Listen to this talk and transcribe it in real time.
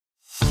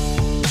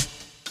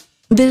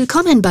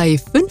Willkommen bei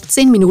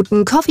 15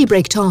 Minuten Coffee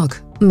Break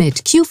Talk mit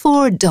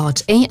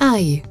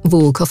Q4.ai,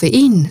 wo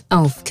Koffein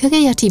auf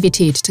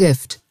Kreativität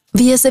trifft.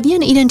 Wir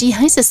servieren Ihnen die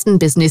heißesten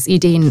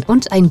Business-Ideen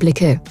und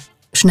Einblicke.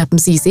 Schnappen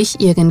Sie sich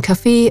Ihren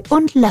Kaffee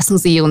und lassen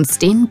Sie uns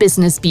den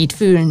Business Beat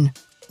fühlen.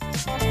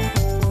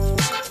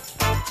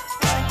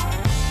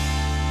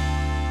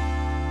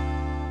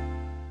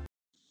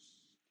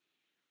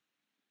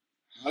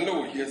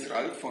 Hallo, hier ist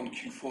Ralf von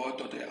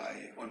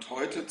Q4.ai und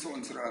heute zu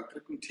unserer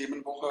dritten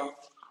Themenwoche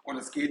und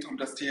es geht um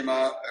das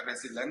Thema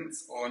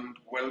Resilienz und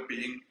Well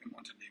Being im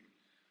Unternehmen.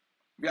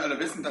 Wir alle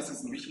wissen, dass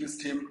es ein wichtiges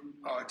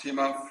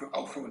Thema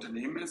auch für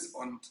Unternehmen ist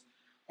und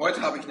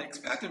heute habe ich eine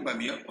Expertin bei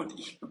mir und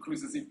ich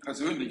begrüße sie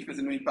persönlich. Wir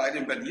sind nämlich beide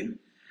in Berlin.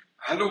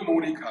 Hallo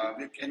Monika,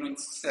 wir kennen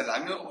uns sehr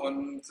lange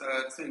und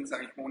deswegen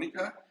sage ich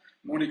Monika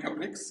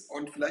Brix,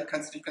 und vielleicht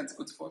kannst du dich ganz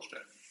kurz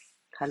vorstellen.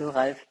 Hallo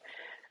Ralf,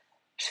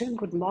 schönen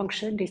guten Morgen,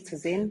 schön dich zu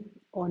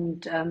sehen.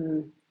 Und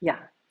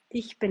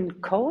ich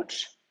bin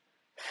Coach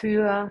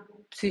für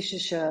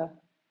psychische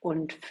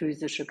und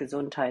physische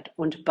Gesundheit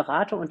und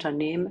berate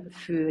Unternehmen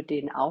für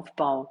den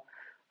Aufbau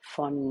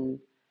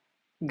von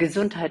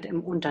Gesundheit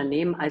im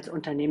Unternehmen als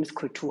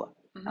Unternehmenskultur.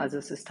 Also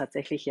es ist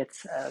tatsächlich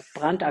jetzt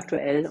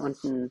brandaktuell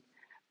und ein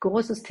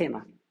großes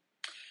Thema.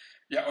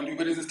 Ja, und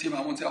über dieses Thema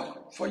haben wir uns ja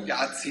auch vor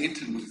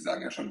Jahrzehnten, muss ich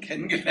sagen, ja schon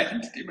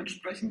kennengelernt.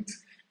 Dementsprechend,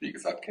 wie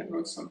gesagt, kennen wir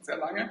uns schon sehr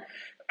lange.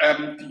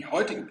 Die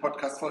heutige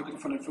Podcast-Folge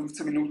von den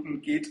 15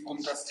 Minuten geht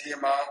um das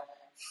Thema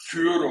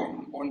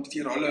Führung und die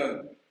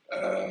Rolle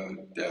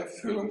der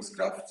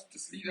Führungskraft,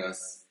 des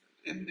Leaders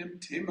in dem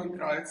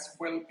Themenkreis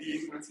Well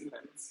Being,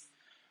 Resilienz.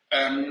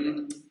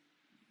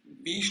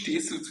 Wie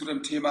stehst du zu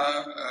dem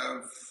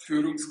Thema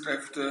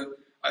Führungskräfte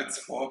als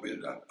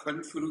Vorbilder?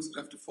 Können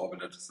Führungskräfte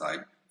Vorbilder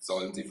sein?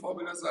 Sollen sie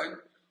Vorbilder sein?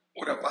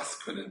 Oder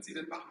was können sie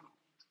denn machen?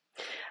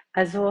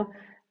 Also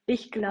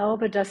ich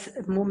glaube, dass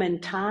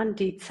momentan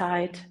die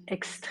Zeit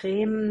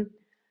extrem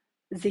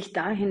sich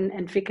dahin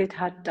entwickelt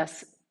hat,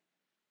 dass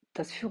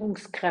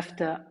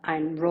Führungskräfte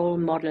ein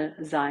Role Model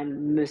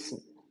sein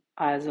müssen.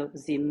 Also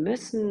sie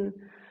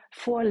müssen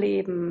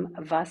vorleben,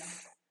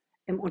 was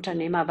im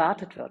Unternehmen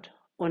erwartet wird.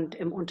 Und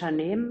im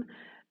Unternehmen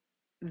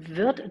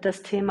wird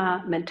das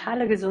Thema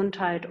mentale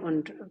Gesundheit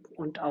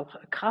und auch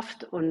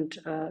Kraft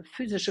und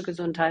physische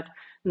Gesundheit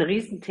ein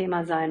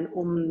Riesenthema sein,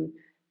 um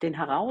den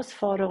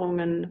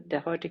Herausforderungen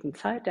der heutigen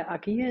Zeit, der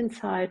agilen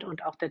Zeit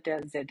und auch der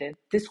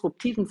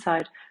disruptiven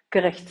Zeit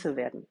gerecht zu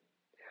werden.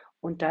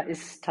 Und da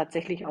ist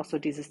tatsächlich auch so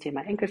dieses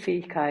Thema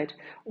Enkelfähigkeit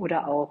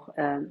oder auch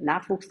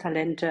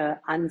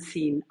Nachwuchstalente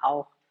anziehen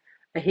auch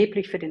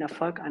erheblich für den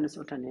Erfolg eines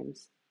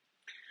Unternehmens.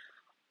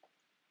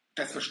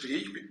 Das verstehe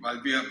ich,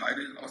 weil wir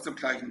beide aus dem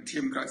gleichen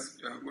Themenkreis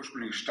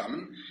ursprünglich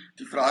stammen.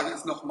 Die Frage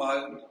ist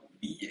nochmal,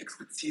 wie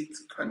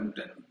explizit können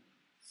denn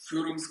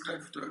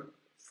Führungskräfte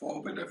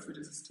Vorbilder für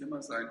dieses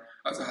Thema sein?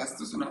 Also hast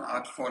du so eine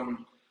Art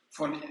von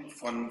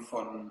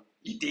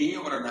Idee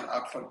oder eine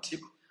Art von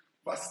Tipp,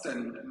 was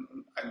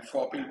denn ein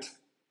Vorbild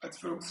als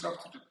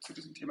Führungskraft zu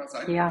diesem Thema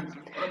sein könnte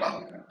oder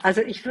machen kann?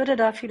 Also ich würde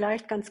da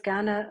vielleicht ganz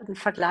gerne einen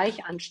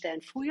Vergleich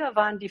anstellen. Früher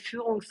waren die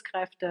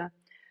Führungskräfte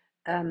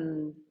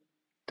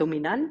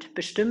dominant,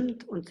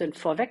 bestimmt und sind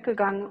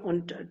vorweggegangen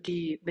und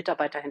die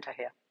Mitarbeiter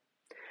hinterher.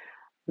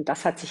 Und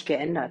das hat sich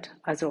geändert.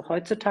 Also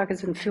heutzutage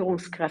sind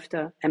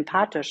Führungskräfte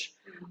empathisch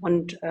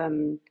und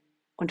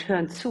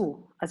hören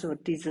zu. Also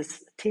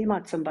dieses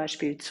Thema zum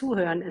Beispiel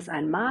Zuhören ist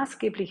ein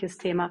maßgebliches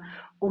Thema,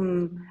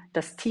 um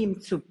das Team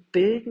zu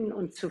bilden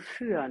und zu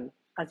führen.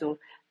 Also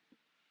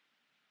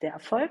der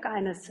Erfolg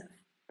eines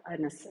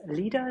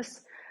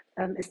Leaders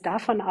ist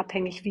davon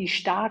abhängig, wie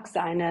stark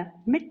seine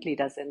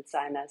Mitglieder sind,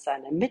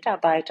 seine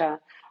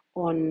Mitarbeiter.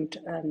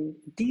 Und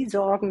die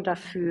sorgen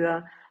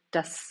dafür,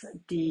 dass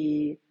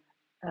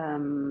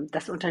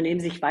das Unternehmen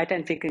sich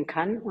weiterentwickeln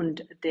kann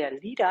und der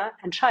Leader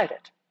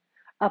entscheidet.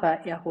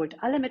 Aber er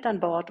holt alle mit an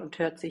Bord und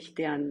hört sich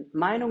deren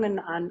Meinungen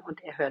an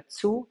und er hört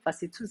zu, was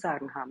sie zu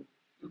sagen haben.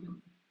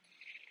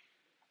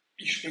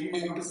 Ich springe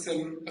mal ein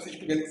bisschen, also ich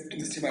bin jetzt in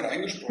das Thema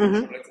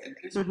reingesprungen schon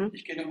letztendlich.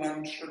 Ich gehe nochmal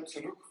einen Schritt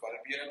zurück, weil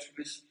wir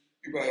natürlich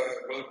über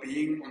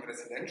Wellbeing und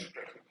Resilienz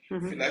sprechen.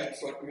 Vielleicht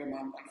sollten wir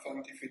mal am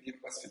Anfang definieren,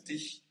 was für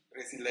dich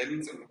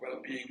Resilienz und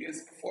Wellbeing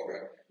ist, bevor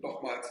wir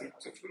nochmal zurück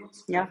zur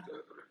Führungskraft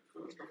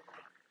kommen.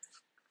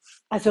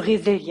 Also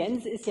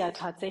Resilienz ist ja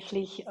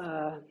tatsächlich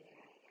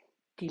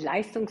die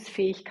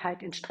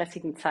Leistungsfähigkeit in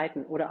stressigen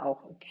Zeiten oder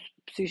auch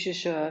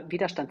psychische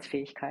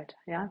Widerstandsfähigkeit.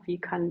 Ja? Wie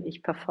kann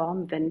ich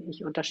performen, wenn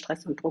ich unter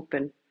Stress und Druck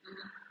bin?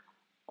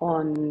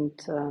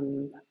 Und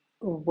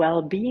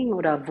Well-Being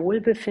oder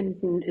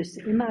Wohlbefinden ist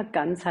immer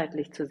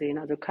ganzheitlich zu sehen,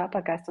 also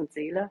Körper, Geist und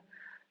Seele.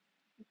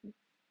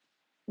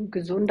 Ein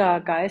gesunder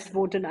Geist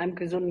wohnt in einem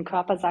gesunden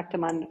Körper, sagte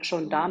man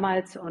schon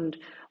damals. Und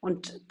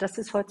das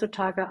ist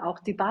heutzutage auch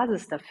die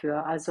Basis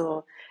dafür.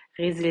 Also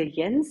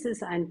Resilienz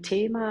ist ein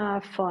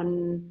Thema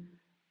von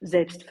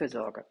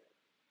Selbstfürsorge.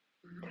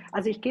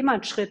 Also ich gehe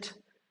mal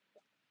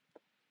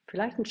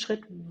vielleicht einen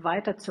Schritt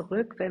weiter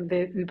zurück, wenn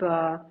wir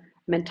über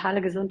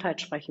mentale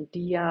Gesundheit sprechen,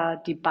 die ja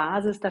die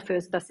Basis dafür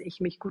ist, dass ich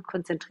mich gut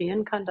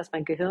konzentrieren kann, dass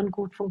mein Gehirn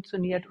gut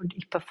funktioniert und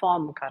ich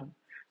performen kann,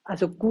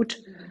 also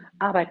gut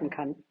arbeiten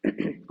kann.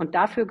 Und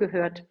dafür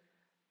gehöre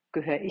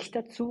ich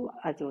dazu,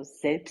 also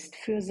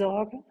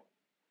Selbstfürsorge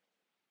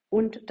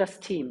und das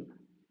Team,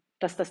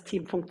 dass das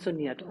Team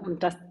funktioniert.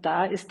 Und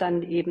da ist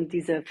dann eben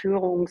diese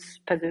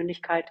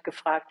Führungspersönlichkeit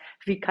gefragt,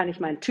 wie kann ich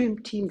mein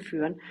Team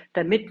führen,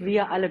 damit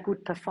wir alle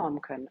gut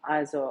performen können.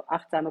 Also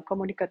achtsame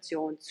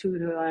Kommunikation,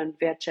 Zuhören,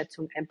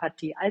 Wertschätzung,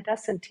 Empathie, all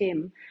das sind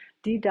Themen,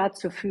 die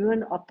dazu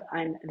führen, ob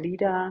ein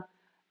Leader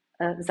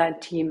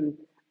sein Team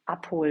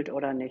abholt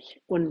oder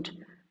nicht. Und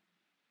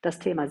das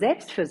Thema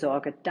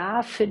Selbstfürsorge,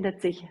 da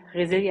findet sich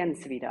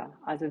Resilienz wieder.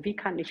 Also wie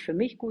kann ich für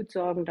mich gut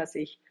sorgen, dass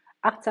ich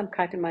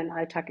Achtsamkeit in meinen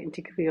Alltag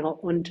integriere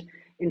und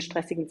in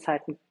stressigen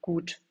Zeiten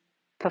gut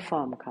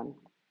performen kann.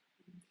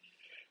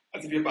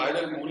 Also wir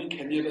beide, Moni,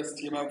 kennen ja das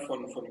Thema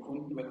von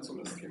Kunden, wenn es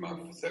um das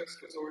Thema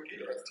Selbstfürsorge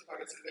geht oder das Thema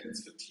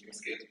Resilienz für Teams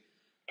geht,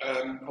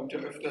 kommt ja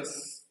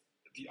öfters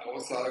die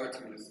Aussage,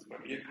 zumindest bei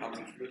mir kam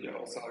sie früher die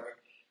Aussage,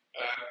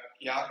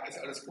 ja, ist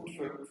alles gut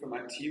für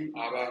mein Team,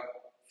 aber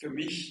für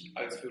mich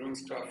als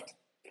Führungskraft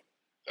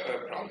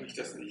brauche ich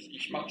das nicht.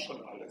 Ich mache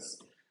schon alles,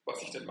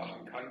 was ich denn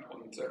machen kann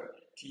und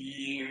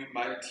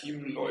meine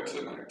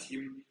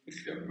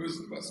Teammitglieder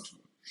müssen was tun.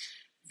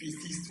 Wie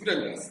siehst du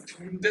denn das?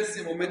 Tun das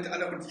im Moment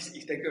alle? Und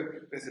ich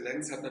denke,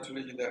 Resilienz hat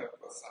natürlich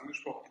was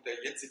angesprochen, in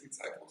der jetzigen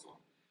Zeit, wo es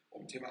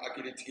um Thema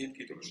Agilität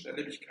geht, um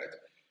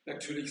Schnelllebigkeit,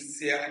 natürlich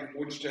sehr einen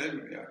hohen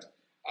Stellenwert.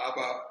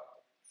 Aber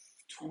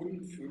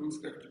tun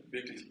Führungskräfte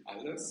wirklich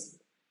alles?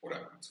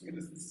 Oder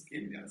zumindest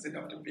sind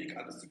auf dem Weg,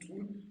 alles zu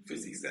tun, für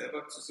sich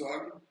selber zu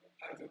sorgen,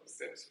 also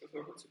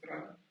Selbstfürsorge zu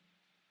betreiben?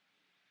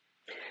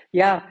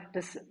 Ja,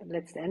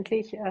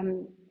 letztendlich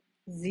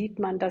sieht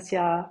man das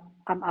ja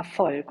am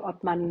Erfolg.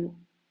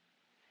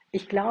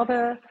 Ich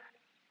glaube,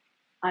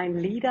 ein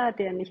Leader,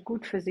 der nicht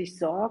gut für sich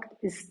sorgt,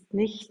 ist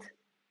nicht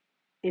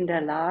in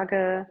der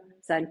Lage,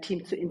 sein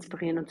Team zu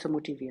inspirieren und zu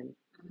motivieren.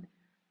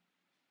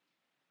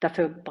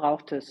 Dafür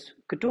braucht es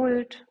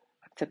Geduld,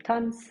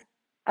 Akzeptanz,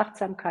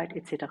 Achtsamkeit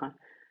etc.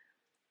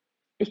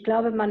 Ich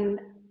glaube, man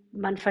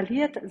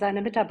verliert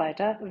seine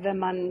Mitarbeiter, wenn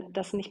man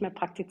das nicht mehr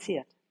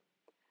praktiziert.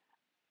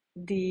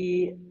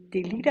 Die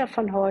Leader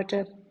von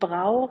heute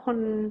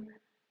brauchen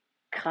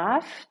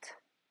Kraft,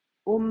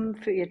 um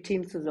für ihr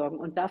Team zu sorgen.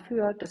 Und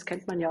dafür, das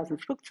kennt man ja aus dem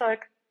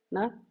Flugzeug,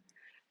 ne?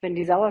 Wenn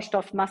die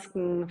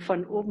Sauerstoffmasken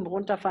von oben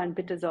runterfallen,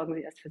 bitte sorgen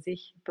Sie erst für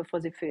sich, bevor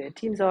Sie für Ihr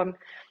Team sorgen.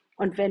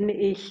 Und wenn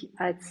ich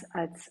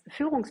als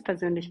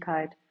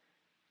Führungspersönlichkeit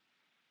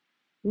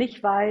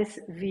nicht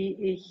weiß,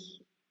 wie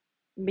ich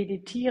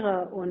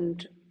meditiere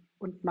und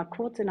mal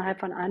kurz innerhalb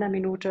von einer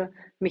Minute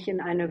mich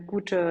in einen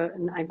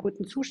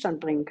guten Zustand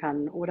bringen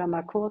kann oder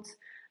mal kurz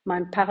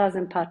meinen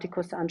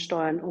Parasympathikus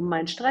ansteuern, um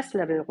mein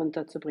Stresslevel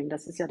runterzubringen.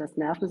 Das ist ja das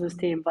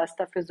Nervensystem, was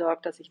dafür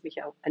sorgt, dass ich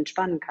mich auch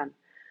entspannen kann.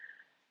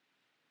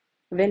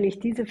 Wenn ich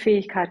diese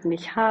Fähigkeit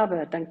nicht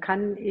habe, dann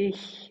kann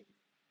ich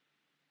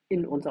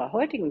in unserer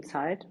heutigen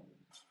Zeit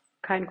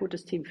kein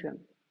gutes Team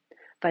führen.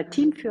 Weil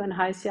Team führen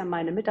heißt ja,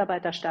 meine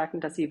Mitarbeiter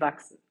stärken, dass sie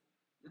wachsen.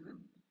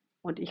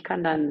 Und ich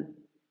kann dann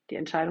die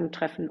Entscheidung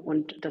treffen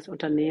und das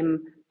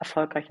Unternehmen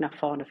erfolgreich nach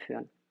vorne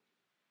führen.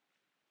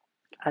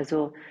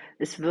 Also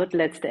es wird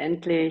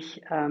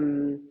letztendlich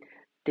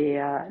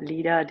der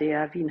Leader,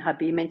 der wie ein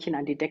HB-Männchen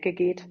an die Decke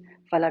geht,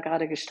 weil er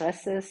gerade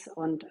gestresst ist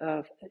und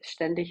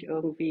ständig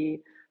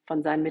irgendwie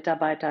von seinen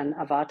Mitarbeitern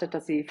erwartet,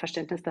 dass sie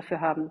Verständnis dafür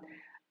haben,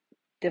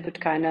 der wird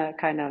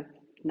keine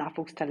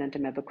Nachwuchstalente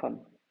mehr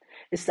bekommen.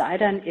 Es sei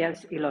denn, er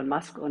ist Elon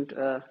Musk und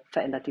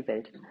verändert die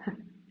Welt.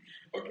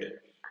 Okay,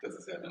 das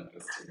ist ja dann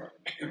das Thema,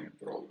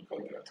 Pro- und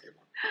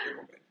Kontra-Thema im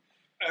Moment.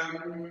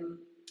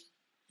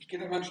 Ich gehe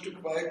noch mal ein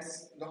Stück weit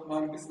noch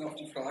mal ein bisschen auf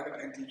die Frage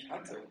ein, die ich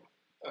hatte.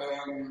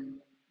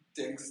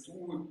 Denkst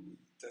du,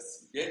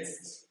 dass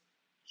jetzt,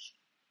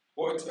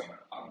 heute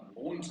am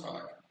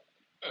Montag,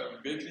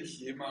 wirklich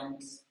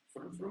jemand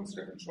von den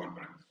Führungskräften schon,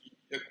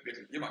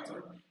 wirklich jemand,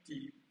 sondern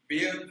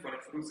wer von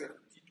den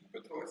Führungskräften, die du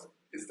betreust,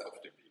 ist auf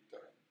dem Weg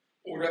dahin?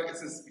 Oder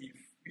ist es, wie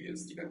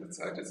es die ganze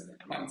Zeit ist,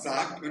 man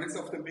sagt, man ist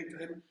auf dem Weg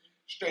dahin,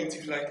 stellt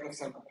sich vielleicht auf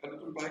sein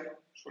Pedalbike,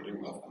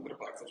 Entschuldigung, auf andere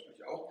Bikes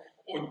natürlich auch,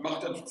 und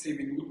macht dann 10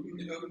 Minuten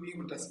irgendwie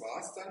und das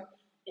war's dann?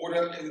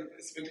 Oder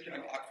ist wirklich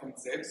eine Art von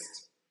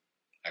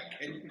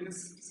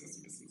Selbsterkenntnis, das ist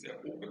ein bisschen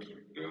sehr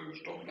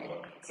hochgestochen,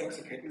 aber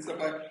Selbsterkenntnis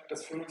dabei,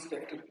 dass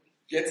Führungskräfte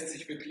jetzt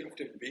sich wirklich auf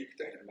den Weg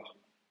dahin machen?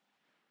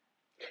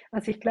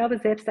 Also ich glaube,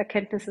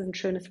 Selbsterkenntnis ist ein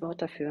schönes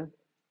Wort dafür.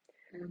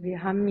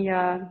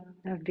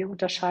 Wir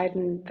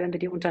unterscheiden, wenn wir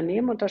die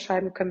Unternehmen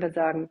unterscheiden, können wir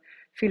sagen,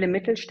 viele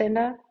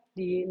Mittelständler,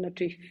 die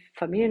natürlich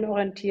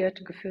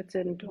familienorientiert geführt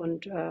sind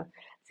und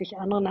sich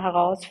anderen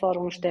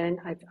Herausforderungen stellen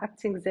als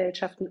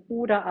Aktiengesellschaften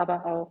oder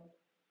aber auch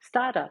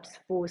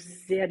Startups, wo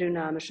es sehr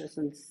dynamisch ist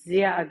und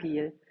sehr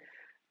agil,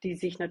 die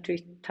sich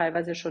natürlich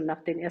teilweise schon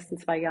nach den ersten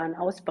 2 Jahren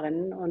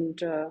ausbrennen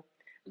und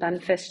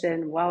dann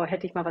feststellen, wow,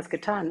 hätte ich mal was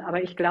getan.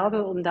 Aber ich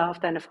glaube, um da auf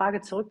deine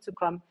Frage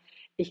zurückzukommen,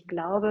 ich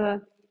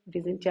glaube,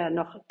 wir sind ja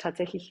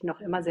tatsächlich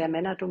noch immer sehr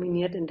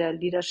männerdominiert in der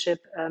Leadership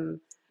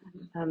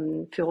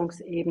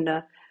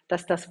Führungsebene,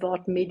 dass das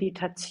Wort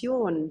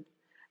Meditation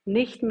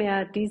nicht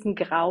mehr diesen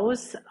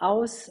Graus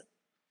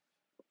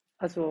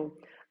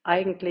also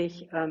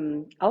eigentlich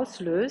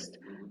auslöst,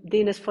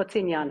 den es vor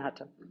 10 Jahren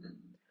hatte.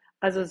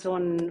 Also so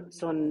ein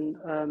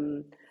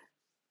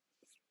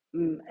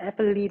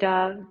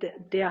Apple-Leader,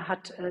 der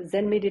hat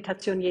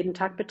Zen-Meditation jeden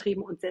Tag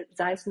betrieben und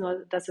sei es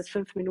nur, dass es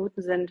 5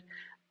 Minuten sind,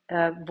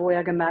 wo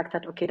er gemerkt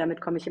hat, okay,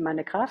 damit komme ich in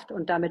meine Kraft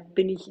und damit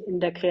bin ich in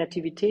der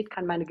Kreativität,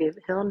 kann meine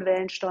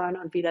Gehirnwellen steuern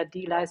und wieder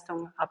die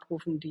Leistung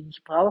abrufen, die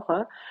ich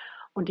brauche.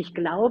 Und ich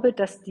glaube,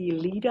 dass die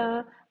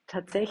Leader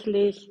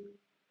tatsächlich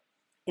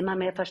immer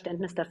mehr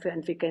Verständnis dafür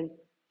entwickeln,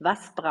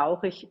 was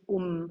brauche ich,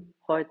 um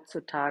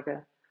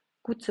heutzutage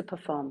gut zu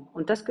performen.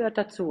 Und das gehört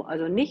dazu.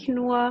 Also nicht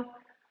nur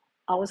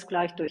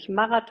Ausgleich durch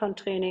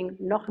Marathontraining,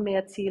 noch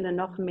mehr Ziele,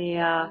 noch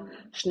mehr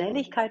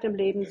Schnelligkeit im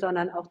Leben,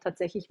 sondern auch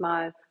tatsächlich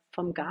mal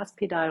vom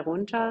Gaspedal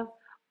runter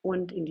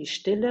und in die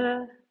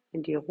Stille,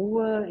 in die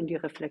Ruhe, in die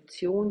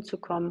Reflexion zu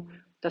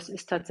kommen. Das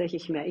ist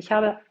tatsächlich mehr. Ich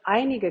habe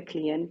einige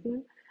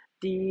Klienten,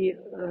 die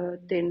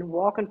den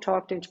Walk and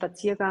Talk, den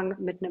Spaziergang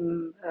mit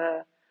einem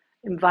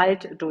im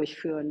Wald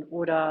durchführen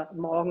oder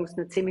morgens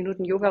eine 10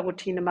 Minuten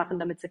Yoga-Routine machen,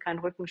 damit sie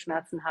keine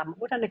Rückenschmerzen haben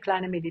oder eine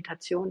kleine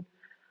Meditation.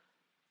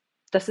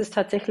 Das ist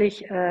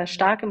tatsächlich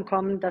stark im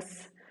Kommen,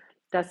 dass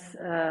das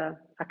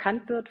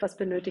erkannt wird, was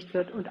benötigt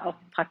wird und auch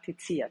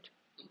praktiziert.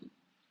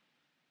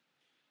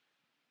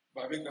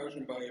 Weil wir gerade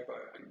schon bei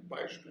einem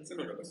Beispiel sind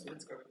oder was du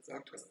jetzt gerade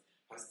gesagt hast,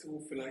 hast du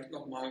vielleicht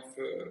nochmal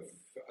für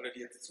alle, die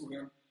jetzt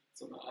zuhören,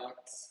 so eine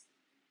Art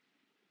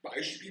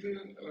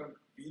Beispiel,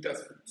 wie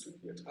das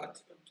funktioniert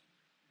hat und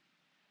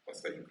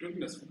aus welchen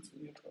Gründen das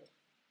funktioniert hat?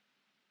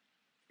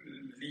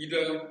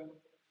 Leader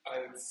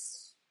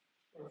als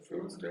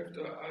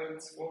Führungskräfte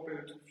als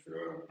Vorbild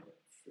für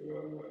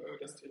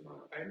das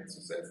Thema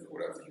einzusetzen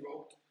oder sich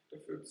überhaupt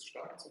dafür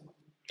stark zu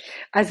machen?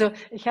 Also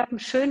ich habe ein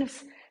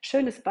schönes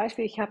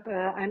Beispiel. Ich habe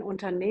ein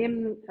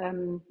Unternehmen,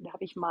 da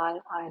habe ich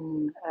mal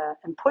einen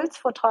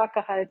Impulsvortrag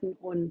gehalten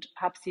und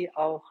habe sie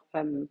auch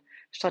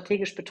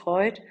strategisch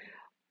betreut.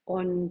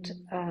 Und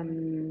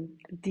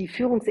die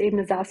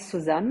Führungsebene saß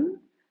zusammen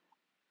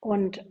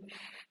und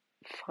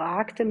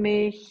fragte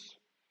mich,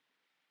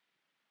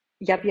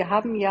 ja, wir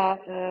haben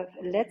ja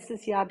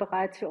letztes Jahr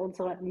bereits für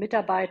unsere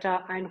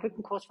Mitarbeiter einen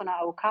Rückenkurs von der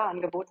AOK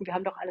angeboten. Wir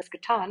haben doch alles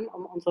getan,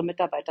 um unsere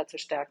Mitarbeiter zu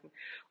stärken.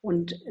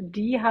 Und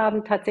die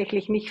haben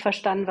tatsächlich nicht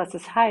verstanden, was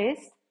es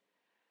heißt,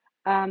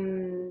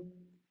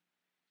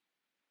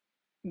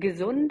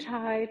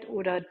 Gesundheit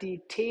oder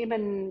die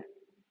Themen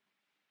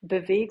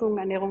Bewegung,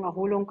 Ernährung,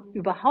 Erholung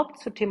überhaupt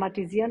zu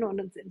thematisieren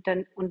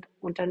und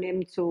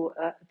Unternehmen zu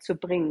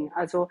bringen.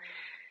 Also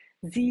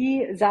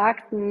sie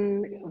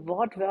sagten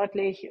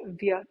wortwörtlich,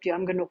 die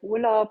haben genug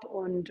Urlaub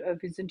und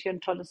wir sind hier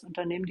ein tolles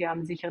Unternehmen, die haben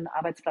einen sicheren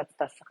Arbeitsplatz,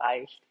 das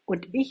reicht.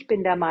 Und ich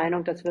bin der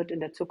Meinung, das wird in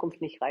der Zukunft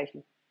nicht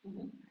reichen.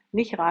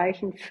 Nicht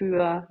reichen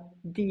für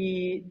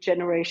die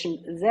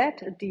Generation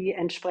Z, die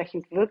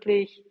entsprechend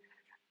wirklich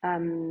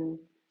andere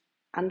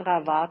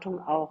Erwartungen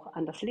auch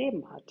an das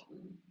Leben hat,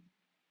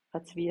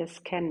 als wir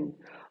es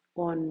kennen.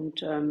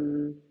 Und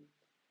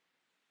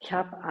ich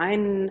habe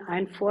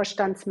ein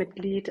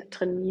Vorstandsmitglied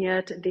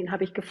trainiert, den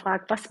habe ich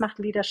gefragt, was macht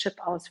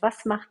Leadership aus?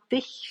 Was macht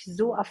dich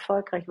so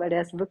erfolgreich? Weil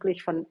der ist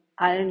wirklich von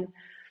allen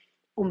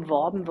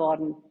umworben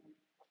worden.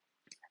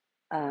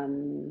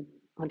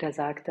 Und er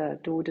sagte,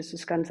 du, das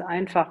ist ganz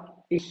einfach.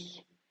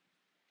 Ich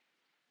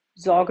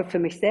sorge für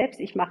mich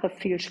selbst. Ich mache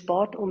viel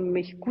Sport, um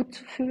mich gut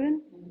zu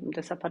fühlen. Und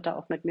deshalb hat er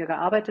auch mit mir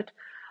gearbeitet.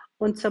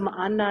 Und zum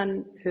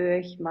anderen höre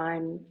ich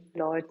meinen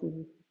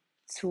Leuten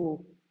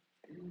zu.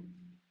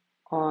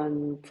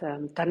 Und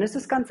dann ist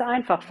es ganz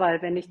einfach,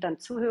 weil wenn ich dann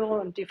zuhöre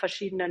und die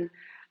verschiedenen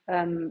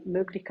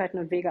Möglichkeiten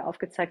und Wege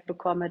aufgezeigt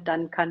bekomme,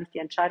 dann kann ich die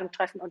Entscheidung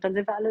treffen und dann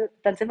sind wir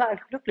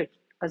alle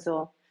glücklich.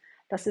 Also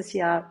das ist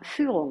ja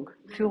Führung.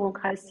 Führung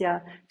heißt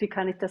ja, wie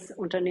kann ich das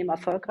Unternehmen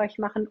erfolgreich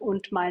machen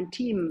und mein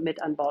Team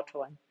mit an Bord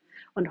holen.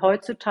 Und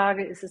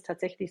heutzutage ist es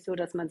tatsächlich so,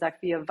 dass man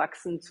sagt, wir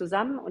wachsen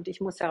zusammen und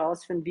ich muss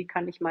herausfinden, wie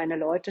kann ich meine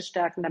Leute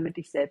stärken, damit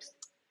ich selbst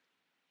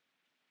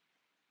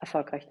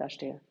erfolgreich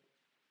dastehe.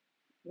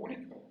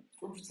 Monika,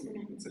 15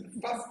 Minuten sind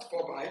fast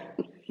vorbei.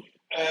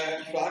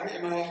 Ich frage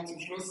immer zum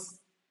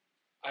Schluss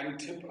einen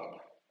Tipp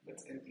ab,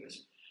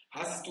 letztendlich.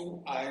 Hast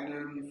du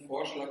einen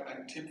Vorschlag,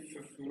 einen Tipp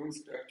für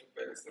Führungskräfte,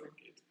 wenn es darum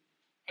geht?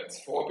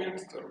 Als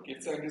Vorbild, darum geht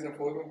es ja in dieser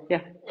Folge,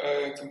 ja.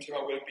 Zum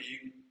Thema Well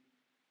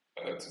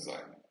Being zu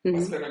sein.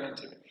 Was wäre dein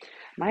Tipp?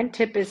 Mein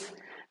Tipp ist,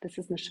 das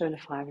ist eine schöne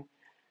Frage.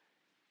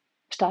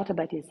 Starte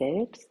bei dir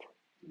selbst,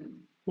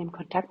 nimm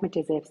Kontakt mit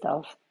dir selbst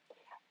auf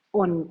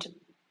und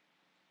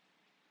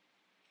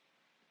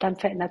dann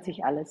verändert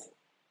sich alles.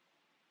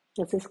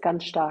 Das ist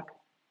ganz stark.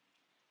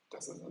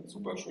 Das ist ein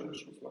super schönes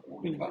Schlusswort,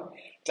 Monika.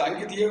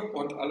 Danke dir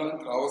und alle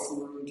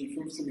draußen. Die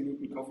 15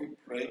 Minuten Coffee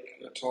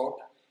Break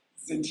Talk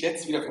sind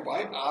jetzt wieder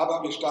vorbei,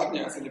 aber wir starten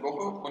ja erst in die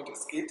Woche und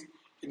es geht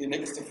in die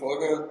nächste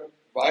Folge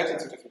weiter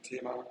zu diesem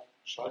Thema.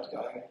 Schaltet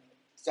ein.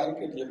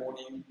 Danke dir,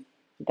 Moni.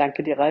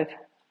 Danke dir, Ralf.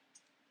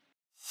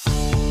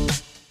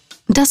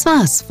 Das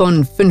war's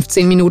von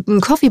 15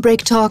 Minuten Coffee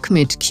Break Talk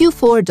mit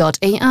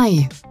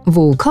Q4.ai,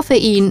 wo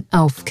Koffein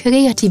auf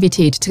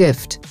Kreativität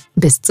trifft.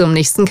 Bis zum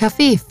nächsten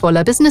Café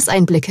voller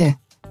Business-Einblicke.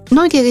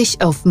 Neugierig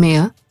auf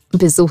mehr?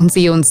 Besuchen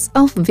Sie uns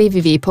auf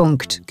www.q4.ai.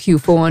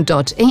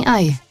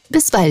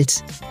 Bis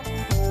bald!